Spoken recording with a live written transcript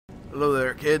Hello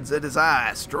there, kids. It is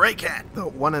I, Stray Cat, the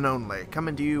one and only,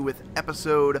 coming to you with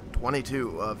episode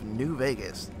 22 of New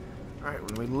Vegas. Alright,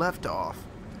 when we left off,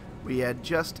 we had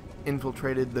just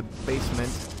infiltrated the basement.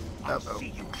 I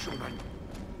see you, human.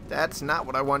 That's not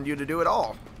what I wanted you to do at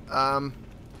all. What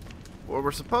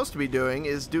we're supposed to be doing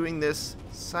is doing this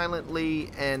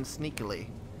silently and sneakily.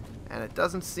 And it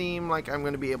doesn't seem like I'm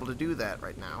going to be able to do that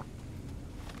right now.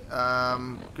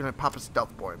 Gonna pop a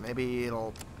stealth boy. Maybe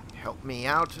it'll help me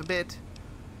out a bit.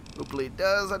 Hopefully it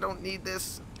does. I don't need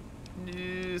this.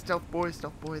 Stealth boy,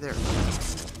 there.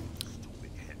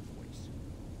 Stupid head voice.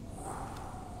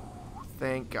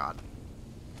 Thank God.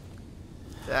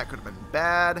 That could have been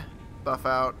bad. Buff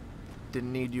out.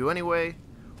 Didn't need you anyway.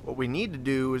 What we need to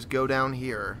do is go down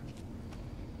here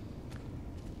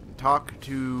and talk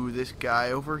to this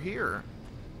guy over here.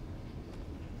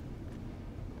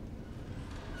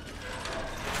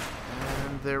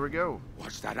 And there we go.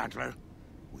 What's that, Antler?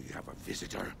 We have a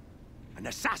visitor. An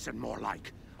assassin, more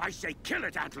like. I say kill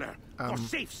it, Antler, for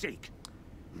safe sake.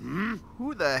 Hmm?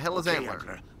 Who the hell is Okay,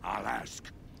 Antler? I'll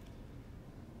ask.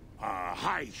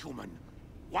 Hi, human.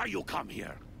 Why you come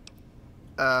here?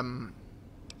 Are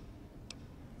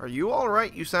you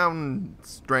alright? You sound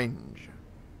strange.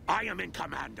 I am in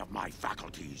command of my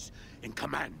faculties, in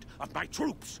command of my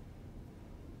troops.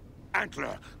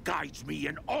 Antler guides me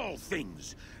in all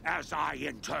things, as I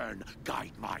in turn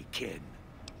guide my kin.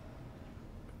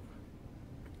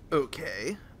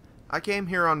 Okay. I came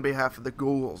here on behalf of the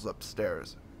ghouls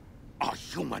upstairs. A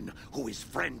human who is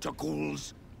friend to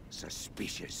ghouls?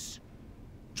 Suspicious.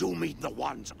 You mean the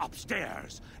ones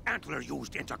upstairs? Antler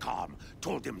used intercom,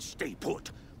 told them stay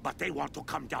put, but they want to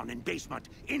come down in basement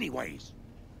anyways.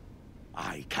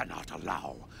 I cannot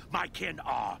allow. My kin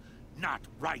are not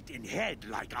right in head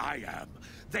like I am.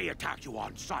 They attack you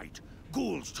on sight.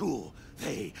 Ghouls too.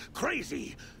 They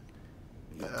crazy.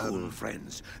 Your ghoul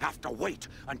friends have to wait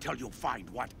until you find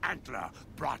what Antler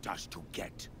brought us to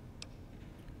get.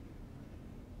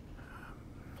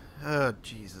 Oh,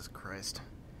 Jesus Christ.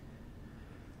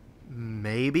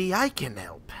 Maybe I can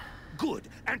help. Good.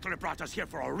 Antler brought us here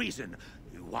for a reason.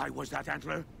 Why was that,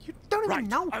 Antler? You don't even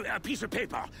know. A piece of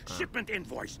paper. Shipment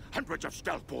invoice. Hundreds of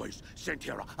stealth boys sent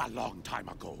here a long time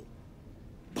ago.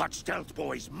 But stealth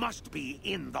boys must be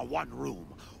in the one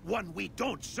room. One we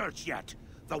don't search yet.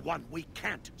 The one we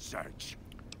can't search.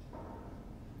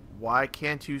 Why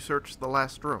can't you search the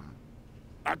last room?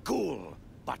 A ghoul,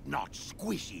 but not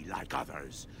squishy like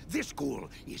others. This ghoul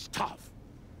is tough.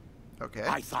 Okay.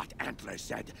 I thought Antler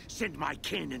said, send my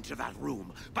kin into that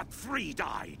room, but 3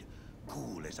 died.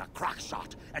 Ghoul is a crack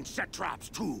shot and set traps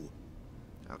too.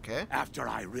 Okay. After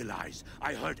I realized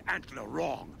I heard Antler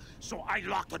wrong, so I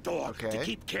locked the door to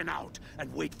keep kin out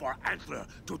and wait for Antler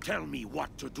to tell me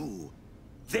what to do.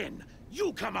 Then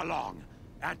you come along.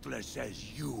 Antler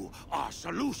says you are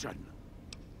solution.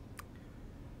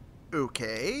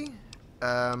 Okay.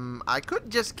 I could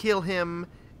just kill him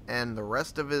and the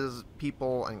rest of his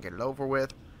people and get it over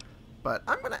with. But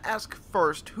I'm gonna ask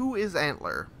first, who is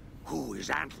Antler? Who is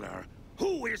Antler?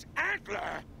 Who is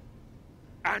Antler?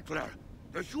 Antler,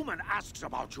 the human asks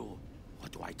about you.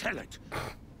 What do I tell it?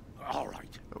 All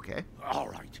right. Okay. All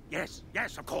right. Yes,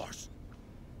 of course.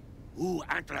 Who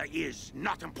Antler is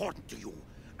not important to you.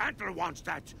 Antler wants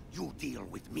that you deal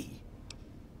with me.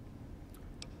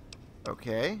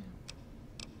 Okay.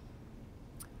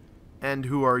 And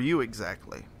who are you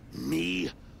exactly?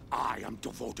 Me? I am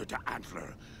devoted to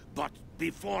Antler. But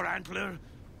before Antler...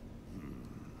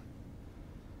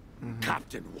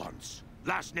 Captain once.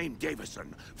 Last name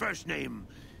Davison. First name...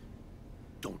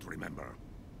 don't remember.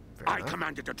 Fair I enough.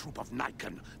 commanded a troop of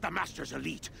Nightkin, the Master's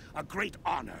elite. A great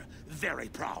honor. Very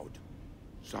proud.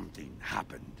 Something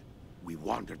happened. We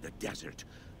wandered the desert.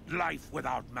 Life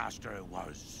without Master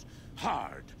was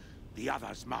hard. The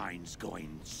others' minds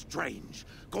going strange,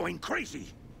 going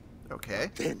crazy. Okay.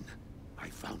 Then, I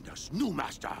found us new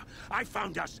Master. I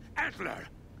found us Antler.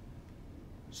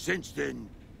 Since then,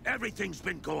 everything's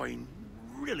been going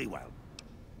really well.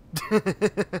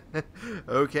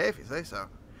 Okay, if you say so.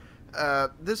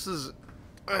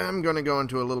 I'm going to go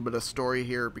into a little bit of story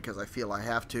here because I feel I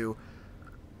have to.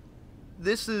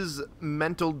 This is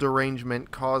mental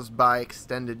derangement caused by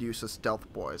extended use of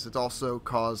stealth boys. It's also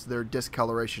caused their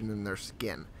discoloration in their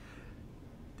skin.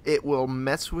 It will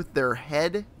mess with their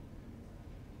head,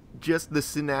 just the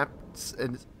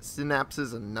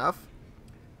synapses enough,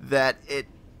 that it,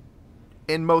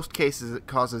 in most cases, it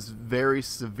causes very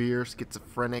severe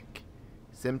schizophrenic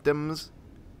symptoms,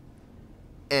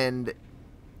 and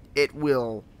it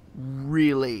will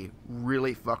really,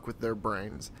 really fuck with their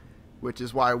brains. Which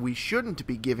is why we shouldn't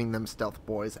be giving them stealth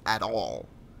boys at all.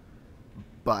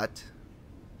 But,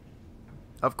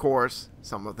 of course,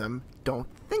 some of them don't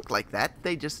think like that.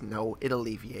 They just know it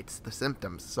alleviates the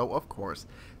symptoms. So, of course,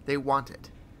 they want it.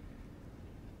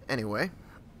 Anyway,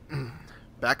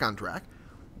 back on track.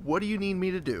 What do you need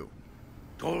me to do?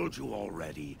 Told you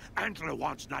already. Antler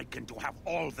wants Nightkin to have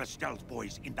all the stealth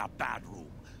boys in the bad room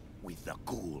with the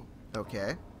ghoul.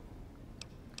 Okay.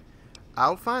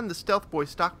 I'll find the stealth boy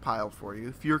stockpile for you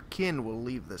if your kin will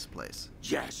leave this place.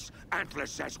 Yes, Antler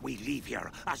says we leave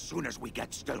here as soon as we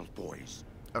get stealth boys.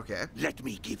 Okay. Let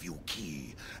me give you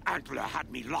key. Antler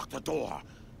had me lock the door.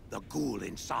 The ghoul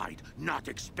inside, not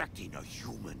expecting a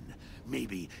human.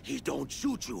 Maybe he don't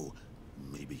shoot you.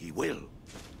 Maybe he will.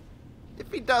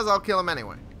 If he does, I'll kill him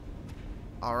anyway.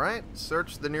 Alright,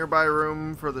 search the nearby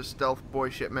room for the stealth boy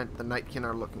shipment the Nightkin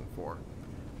are looking for.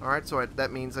 Alright, so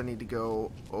that means I need to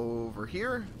go over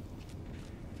here.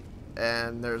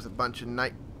 And there's a bunch of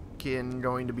Nightkin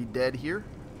going to be dead here.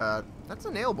 That's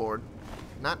a nail board.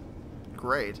 Not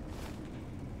great.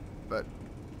 But,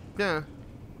 yeah,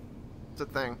 it's a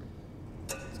thing.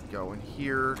 Let's go in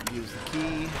here, use the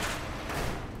key,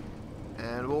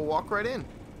 and we'll walk right in.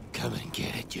 Come and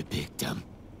get it, you big dumb.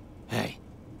 Hey,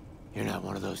 you're not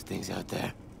one of those things out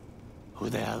there. Who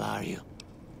the hell are you?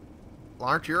 Well,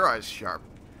 aren't your eyes sharp?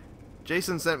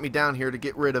 Jason sent me down here to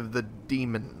get rid of the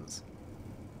demons.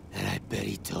 And I bet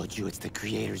he told you it's the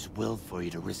Creator's will for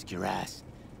you to risk your ass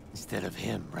instead of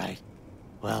him, right?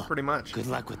 Well, pretty much. Good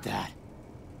luck with that.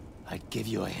 I'd give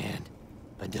you a hand,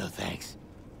 but no thanks.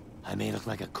 I may look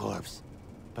like a corpse,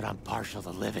 but I'm partial to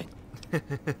living.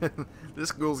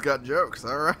 This ghoul's got jokes,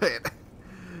 alright.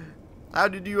 How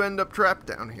did you end up trapped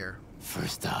down here?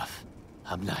 First off,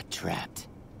 I'm not trapped.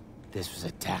 This was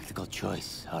a tactical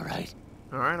choice, alright?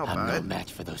 Alright, I'll buy I'm no it.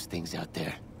 match for those things out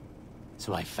there.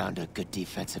 So I found a good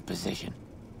defensive position,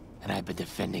 and I've been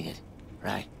defending it,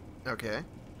 right? Okay.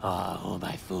 Oh, who am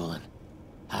I fooling?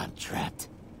 I'm trapped.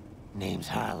 Name's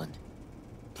Harland.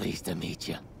 Pleased to meet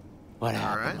you. What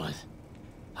happened was,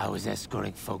 I was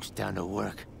escorting folks down to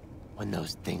work when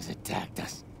those things attacked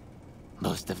us.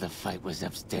 Most of the fight was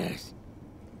upstairs,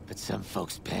 but some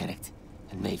folks panicked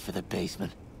and made for the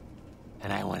basement,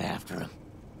 and I went after them.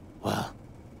 Well,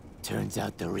 turns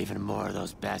out there were even more of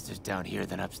those bastards down here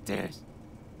than upstairs,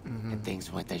 and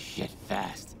things went to shit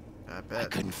fast. I bet. I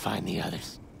couldn't find the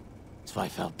others, so I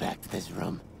fell back to this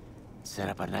room, set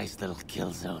up a nice little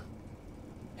kill zone.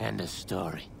 End of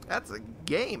story. That's a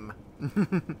game.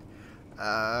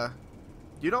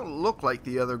 You don't look like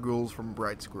the other ghouls from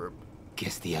Bright's group.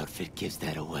 Guess the outfit gives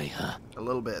that away, huh? A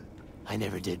little bit. I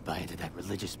never did buy into that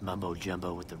religious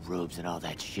mumbo-jumbo with the robes and all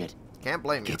that shit. Can't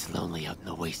blame you. Gets lonely out in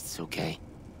the wastes, okay?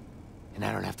 And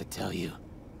I don't have to tell you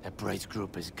that Bright's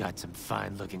group has got some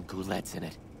fine-looking ghoulettes in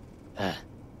it.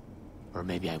 Or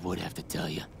maybe I would have to tell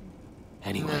you.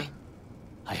 Anyway,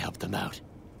 I helped them out,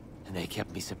 and they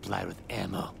kept me supplied with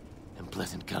ammo and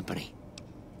pleasant company.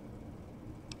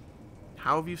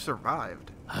 How have you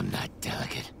survived? I'm not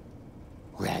delicate.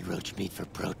 Radroach meat for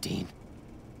protein,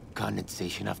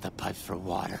 condensation off the pipes for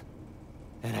water,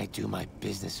 and I do my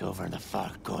business over in the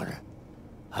far corner.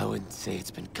 I wouldn't say it's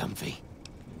been comfy.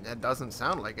 That doesn't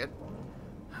sound like it.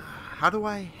 How do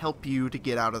I help you to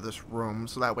get out of this room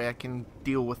so that way I can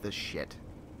deal with this shit?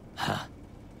 Huh.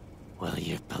 Well,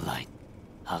 you're polite.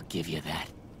 I'll give you that.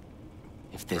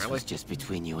 If this was just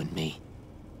between you and me,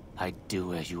 I'd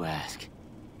do as you ask.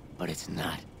 But it's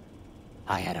not.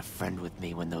 I had a friend with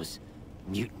me when those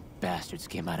mutant bastards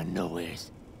came out of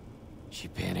nowheres. She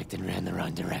panicked and ran the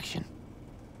wrong direction.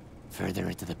 Further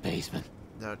into the basement.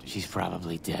 No, She's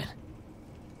probably dead.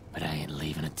 But I ain't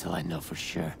leaving until I know for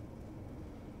sure.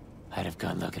 I'd have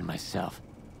gone looking myself,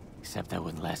 except I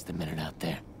wouldn't last a minute out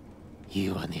there.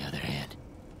 You, on the other hand,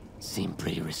 seem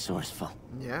pretty resourceful.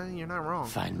 Yeah, you're not wrong.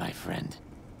 Find my friend,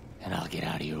 and I'll get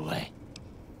out of your way.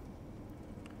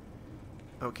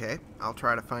 Okay, I'll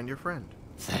try to find your friend.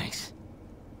 Thanks.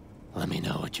 Let me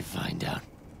know what you find out.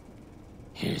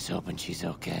 Here's hoping she's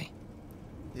okay.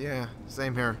 Yeah,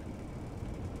 same here.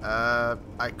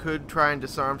 I could try and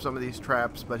disarm some of these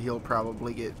traps, but he'll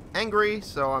probably get angry,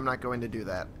 so I'm not going to do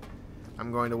that.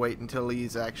 I'm going to wait until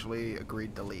he's actually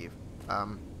agreed to leave.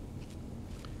 I'm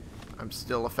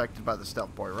still affected by the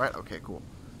stealth boy, right? Okay, cool.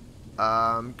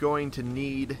 I'm going to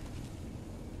need...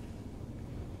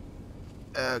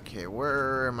 Okay,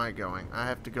 where am I going? I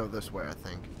have to go this way, I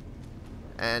think.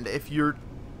 And if you're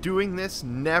doing this,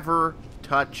 never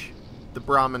touch the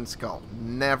Brahmin skull.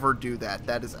 Never do that.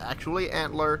 That is actually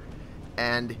Antler,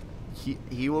 and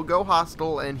he will go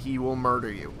hostile, and he will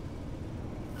murder you.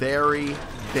 Very,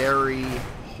 very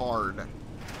hard.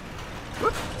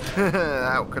 Whoop.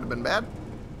 That could have been bad.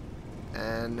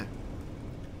 And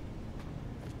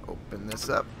open this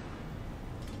up.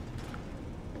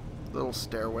 Little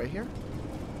stairway here.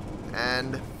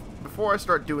 And before I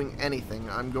start doing anything,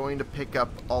 I'm going to pick up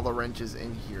all the wrenches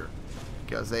in here,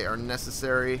 because they are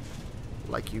necessary,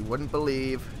 like you wouldn't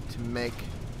believe, to make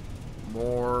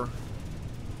more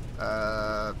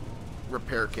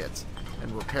repair kits.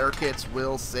 And repair kits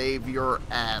will save your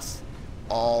ass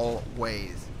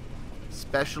always.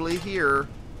 Especially here,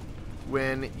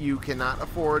 when you cannot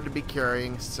afford to be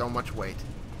carrying so much weight.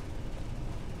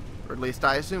 Or at least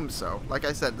I assume so. Like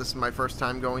I said, this is my first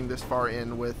time going this far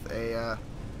in with a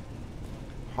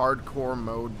hardcore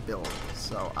mode build.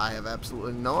 So I have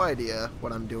absolutely no idea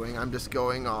what I'm doing. I'm just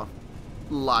going off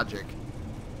logic.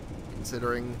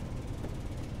 Considering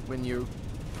when you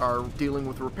are dealing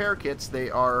with repair kits, they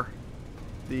are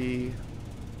the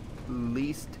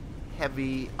least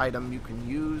heavy item you can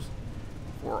use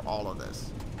for all of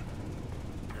this.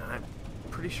 I'm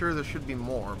pretty sure there should be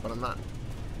more, but I'm not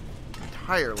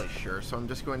entirely sure, so I'm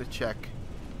just going to check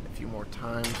a few more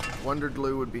times. Wonder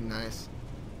glue would be nice.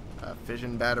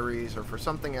 Fission batteries, or for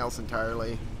something else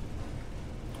entirely.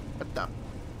 What the?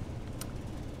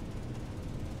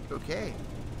 Okay.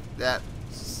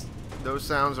 Those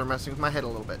sounds are messing with my head a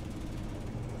little bit.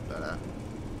 But,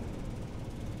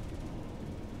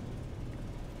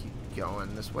 keep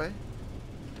going this way.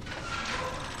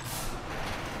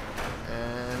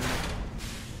 And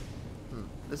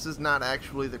this is not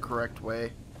actually the correct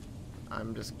way.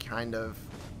 I'm just kind of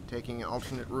taking an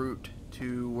alternate route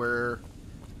to where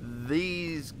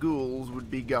these ghouls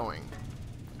would be going.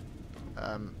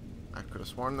 I could have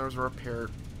sworn there was repair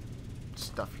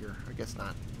stuff here. I guess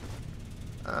not.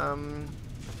 I'll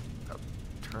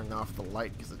turn off the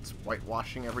light because it's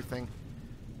whitewashing everything.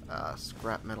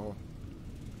 Scrap metal.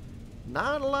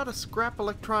 Not a lot of scrap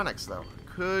electronics though.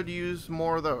 Could use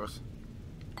more of those.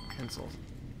 Pencils.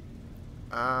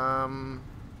 Another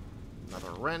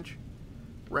wrench.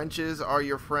 Wrenches are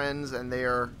your friends, and they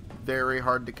are very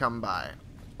hard to come by.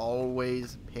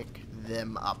 Always pick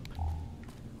them up.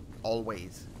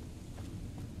 Always.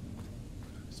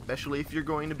 Especially if you're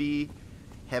going to be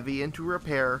heavy into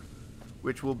repair,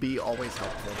 which will be always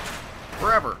helpful.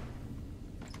 Forever.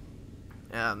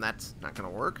 And that's not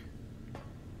going to work.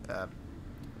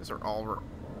 These are all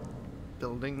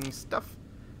building stuff.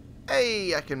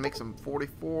 Hey, I can make some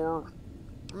 44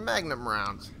 Magnum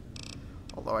rounds.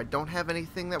 Although I don't have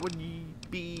anything that would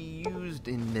be used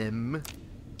in them.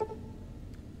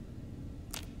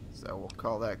 So we'll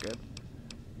call that good.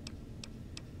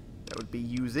 That would be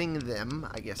using them,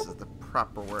 I guess is the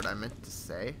proper word I meant to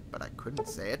say. But I couldn't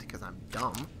say it because I'm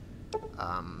dumb.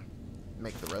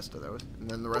 Make the rest of those. And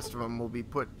then the rest of them will be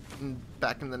put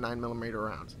back in the 9mm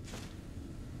rounds.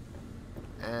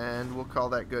 And we'll call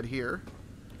that good here.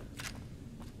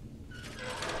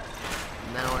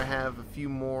 Now I have a few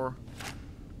more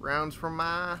rounds from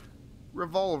my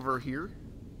revolver here.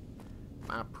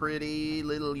 My pretty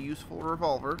little useful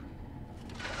revolver.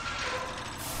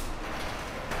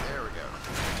 There we go.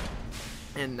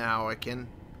 And now I can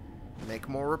make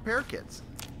more repair kits.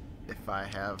 If I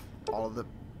have all of the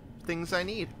things I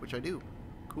need, which I do.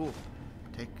 Cool.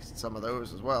 Take some of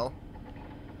those as well.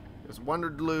 Because wonder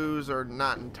glues are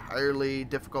not entirely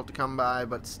difficult to come by,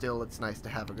 but still it's nice to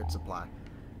have a good supply.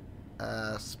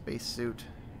 Spacesuit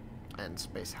and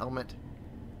space helmet.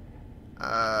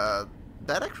 That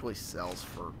actually sells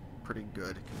for pretty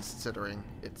good, considering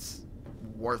it's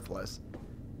worthless,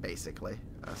 basically.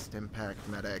 Stim pack,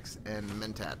 medics, and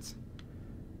mentats.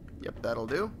 Yep, that'll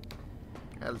do.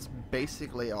 That's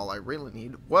basically all I really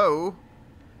need. Whoa!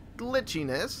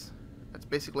 Glitchiness! That's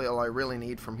basically all I really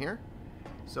need from here.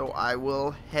 So I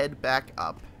will head back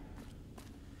up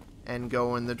and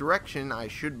go in the direction I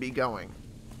should be going.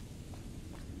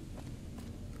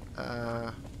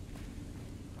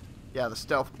 Yeah, the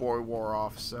stealth boy wore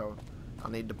off, so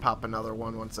I'll need to pop another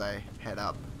one once I head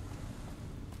up.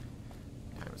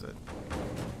 What time is it?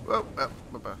 Whoa, oh,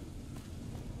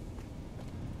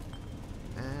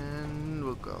 and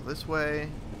we'll go this way.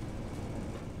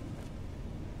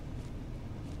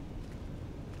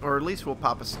 Or at least we'll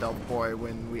pop a stealth boy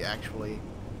when we actually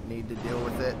need to deal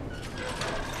with it.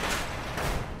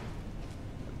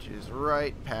 Which is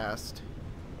right past.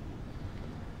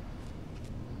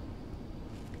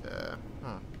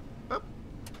 Oh.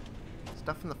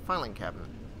 Stuff in the filing cabinet.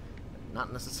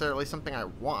 Not necessarily something I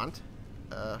want.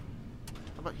 How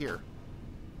about here?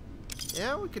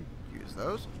 Yeah, we could use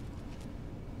those.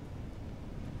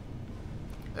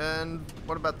 And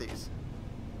what about these?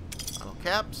 Bottle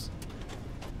caps.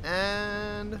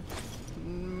 And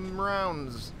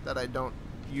rounds that I don't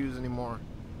use anymore.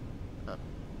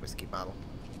 Whiskey bottle.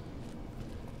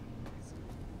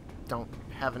 Don't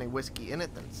have any whiskey in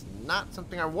it, then it's not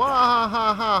something I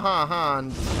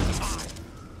want.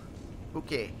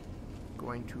 Okay.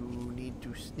 Going to need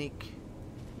to sneak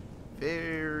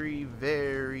very,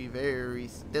 very, very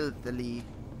stealthily.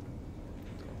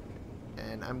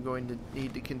 And I'm going to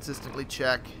need to consistently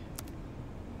check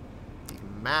the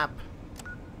map.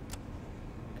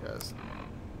 Because...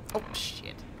 oh,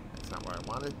 shit. That's not where I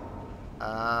wanted.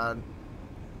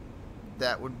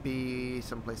 That would be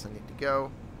someplace I need to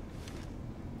go.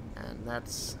 And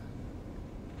that's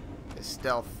a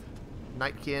stealth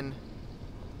nightkin.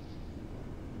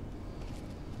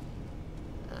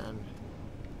 And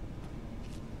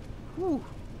whew,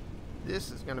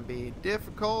 this is going to be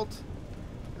difficult.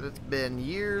 It's been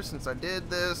years since I did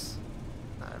this.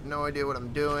 I have no idea what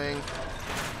I'm doing.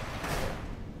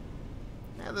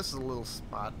 Yeah, this is a little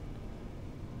spot.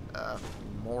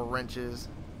 More wrenches.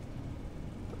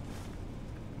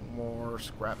 More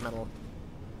scrap metal.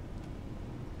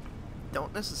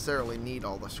 Don't necessarily need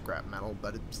all the scrap metal,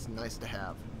 but it's nice to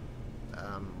have.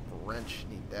 Wrench,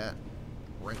 need that.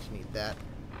 Wrench, need that.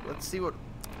 Let's see what...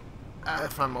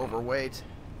 if I'm overweight.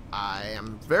 I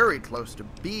am very close to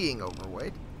being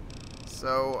overweight.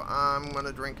 So I'm going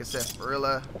to drink a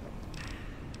sarsaparilla.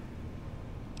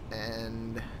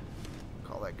 And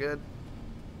call that good.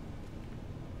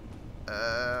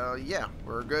 Yeah,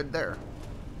 we're good there.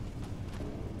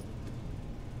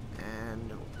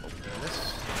 And open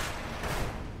this.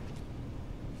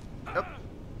 Yep.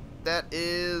 That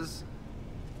is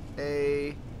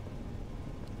a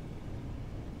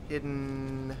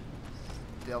hidden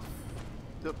stealth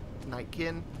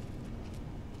nightkin.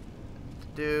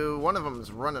 One of them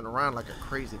is running around like a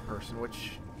crazy person,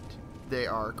 which they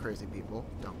are crazy people.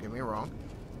 Don't get me wrong.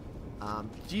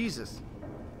 Jesus,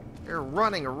 they're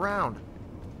running around.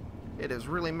 It is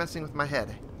really messing with my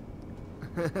head.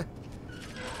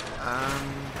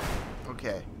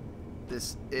 Okay.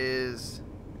 This is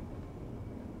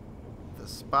the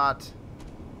spot.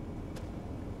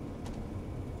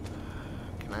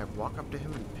 Can I walk up to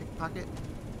him and pickpocket?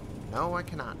 No, I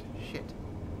cannot. Shit.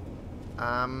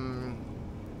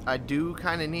 I do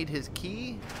kind of need his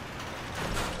key.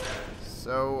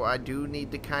 So I do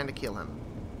need to kind of kill him.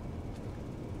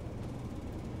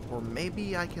 Or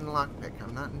maybe I can lockpick.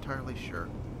 I'm not entirely sure.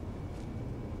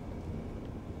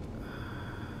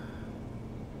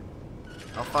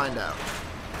 I'll find out.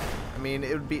 I mean,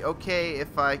 it would be okay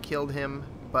if I killed him,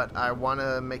 but I want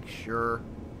to make sure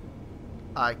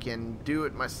I can do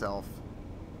it myself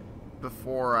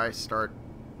before I start,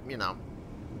 you know,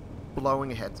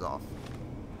 blowing heads off.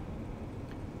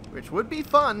 Which would be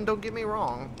fun, don't get me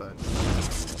wrong, but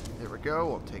there we go,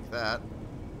 we'll take that.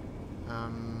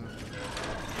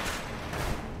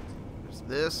 There's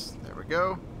this, there we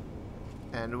go.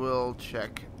 And we'll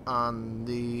check on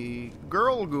the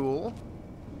girl ghoul.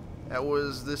 That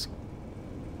was this,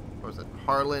 what was it,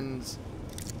 Harlan's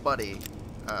buddy,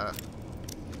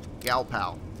 gal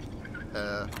pal,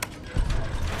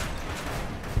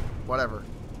 whatever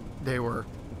they were,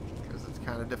 because it's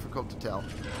kind of difficult to tell.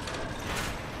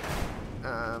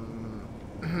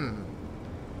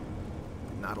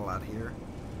 Not a lot here.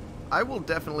 I will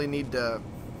definitely need to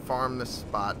farm this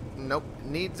spot. Nope,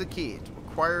 needs a key. It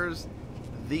requires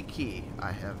the key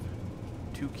I have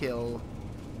to kill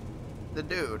the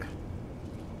dude.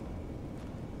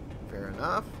 Fair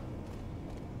enough.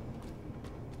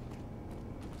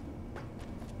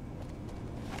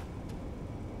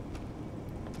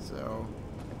 So...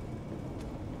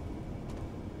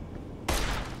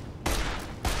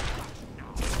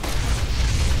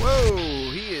 whoa!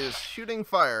 He is shooting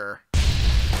fire.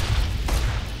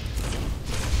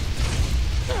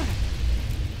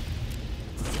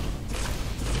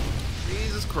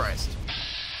 Jesus Christ.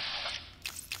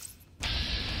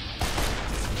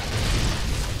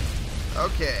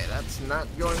 Okay, that's not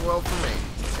going well for me.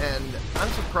 And I'm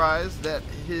surprised that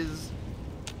his...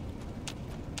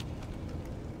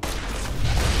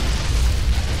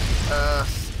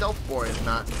 stealth boy is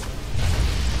not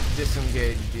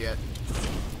disengaged yet.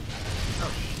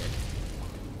 Oh shit.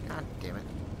 God damn it.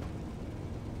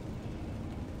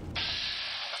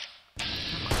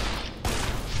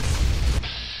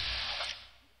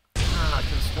 Ah, I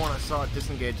could have sworn I saw it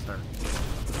disengage there.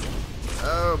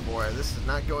 Oh boy, this is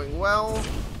not going well.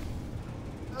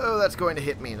 Oh, that's going to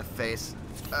hit me in the face.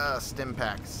 Stim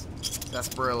packs.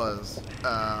 Sarsaparillas.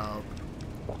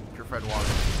 Purified water.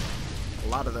 A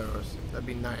lot of those. That'd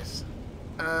be nice.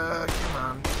 Come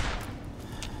on.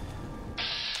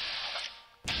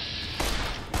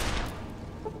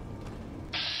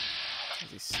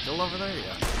 Is he still over there?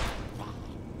 Yeah.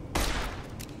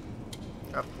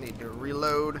 Oh, need to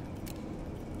reload.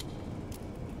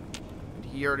 And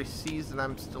he already sees that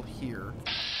I'm still here.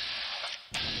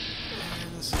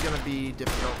 And this is gonna be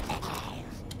difficult.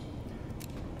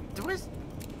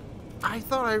 I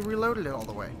thought I reloaded it all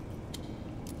the way.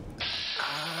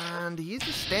 And he's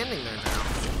just standing there now.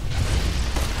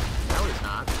 No, he's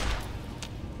not.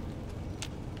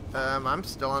 I'm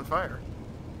still on fire.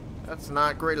 That's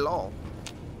not great at all.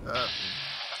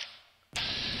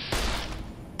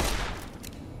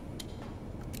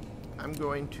 I'm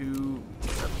going to...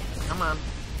 come on.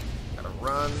 Gotta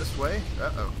run this way.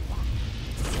 Uh-oh.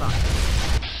 Stop.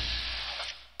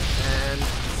 And...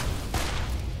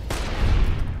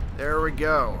 there we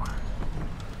go.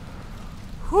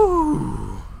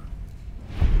 Whew.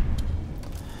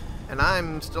 And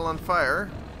I'm still on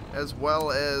fire, as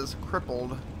well as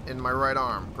crippled in my right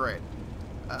arm. Great.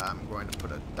 I'm going to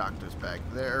put a doctor's bag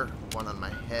there, one on my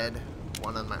head,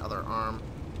 one on my other arm,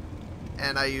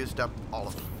 and I used up all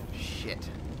of them. Shit.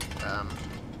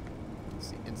 Let's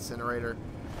see, incinerator.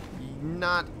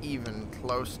 Not even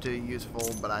close to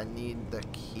useful, but I need the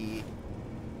key.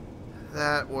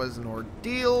 That was an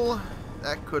ordeal.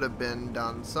 That could have been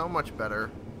done so much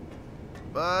better,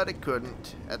 but it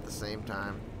couldn't at the same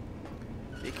time.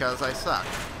 Because I suck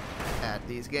at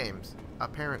these games,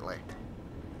 apparently.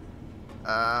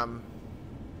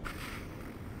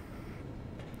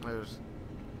 There's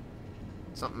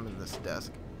something in this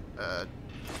desk.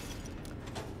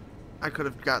 I could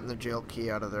have gotten the jail key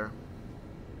out of there.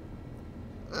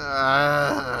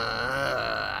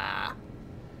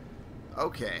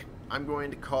 Okay, I'm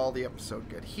going to call the episode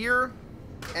good here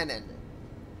and end it.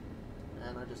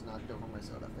 And I just knocked over my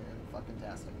soda fan.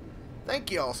 Fucking-tastic.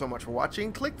 Thank you all so much for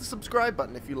watching. Click the subscribe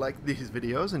button if you like these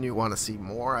videos and you want to see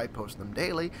more. I post them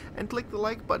daily. And click the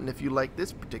like button if you like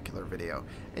this particular video.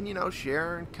 And, you know,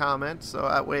 share and comment so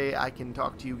that way I can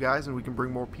talk to you guys and we can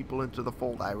bring more people into the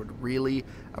fold. I would really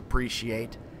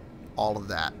appreciate all of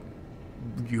that.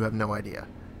 You have no idea.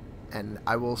 And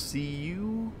I will see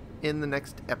you in the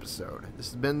next episode.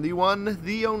 This has been the one,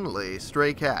 the only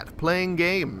Stray Cat playing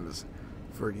games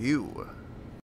for you.